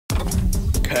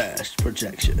Cash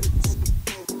projections.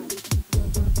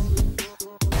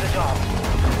 The job.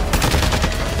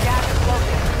 Gas is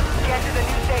closing. Get to the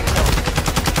new safe zone.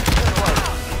 Good work.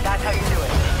 That's how you do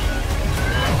it.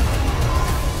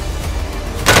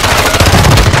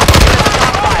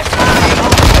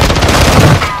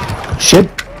 Shit.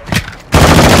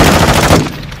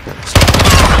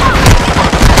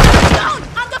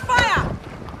 Under fire!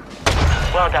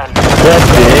 Well done.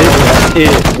 That's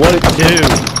it. What it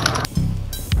do?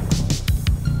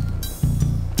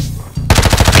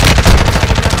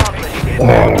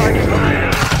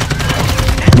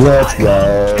 Let's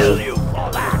go.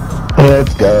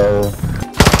 Let's go.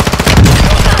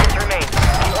 Remain.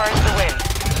 You earned the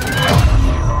win.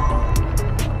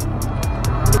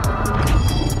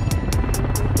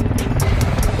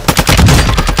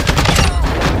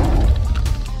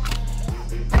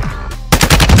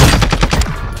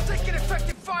 Taking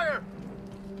effective fire!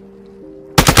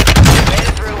 Made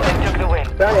it through and took the win.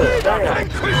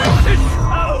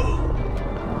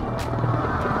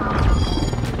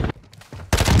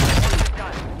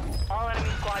 All enemy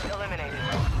squads eliminated.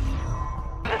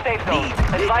 The safe zone.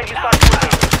 Advise you start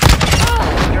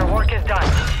moving. Your work is done.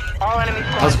 All enemy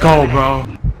squads. Let's go, bro.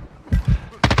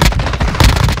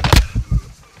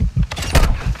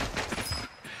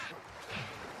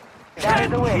 That is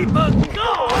the win. What's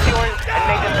yours and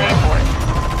make them pay for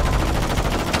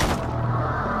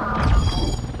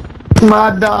it. My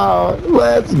dog.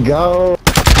 Let's go.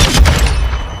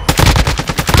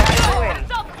 That is the win.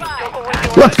 Took away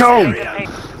yours Let's go. and make them pay.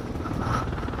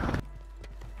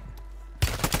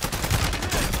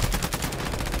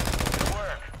 Good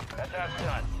work. That's how it's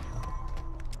done.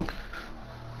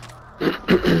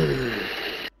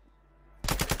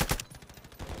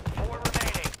 Four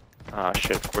remaining. Ah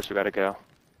shit, of course we gotta go.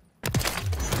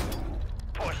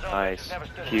 Four soldiers Nice. never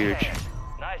stood a Huge. chance.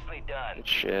 Nicely done. Good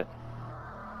shit.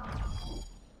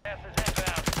 Pass is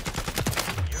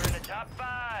inbound. You're in the top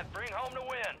 5. Bring home the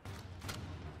win.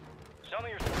 Some of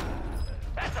your...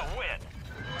 That's a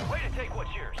win. Way to take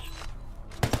what's yours.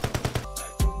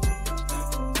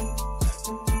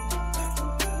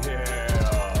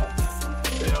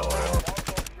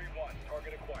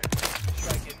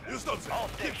 All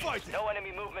stations, no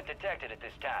enemy movement detected at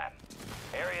this time.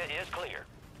 Area is clear.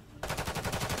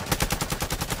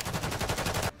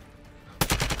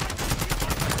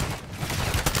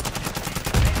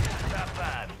 Top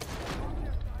 5.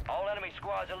 All enemy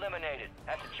squads eliminated.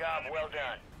 That's a job well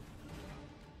done.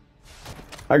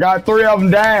 I got 3 of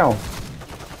them down.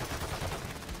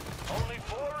 Only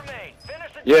 4 remain.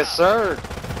 Finish the Yes, job. sir.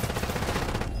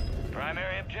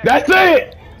 Primary objective. That's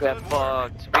it. That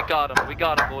fucked. We got him. We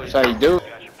got him, boys. That's how you do it.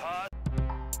 Got your pod.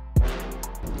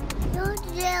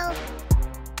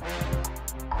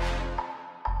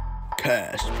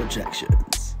 Cash projections.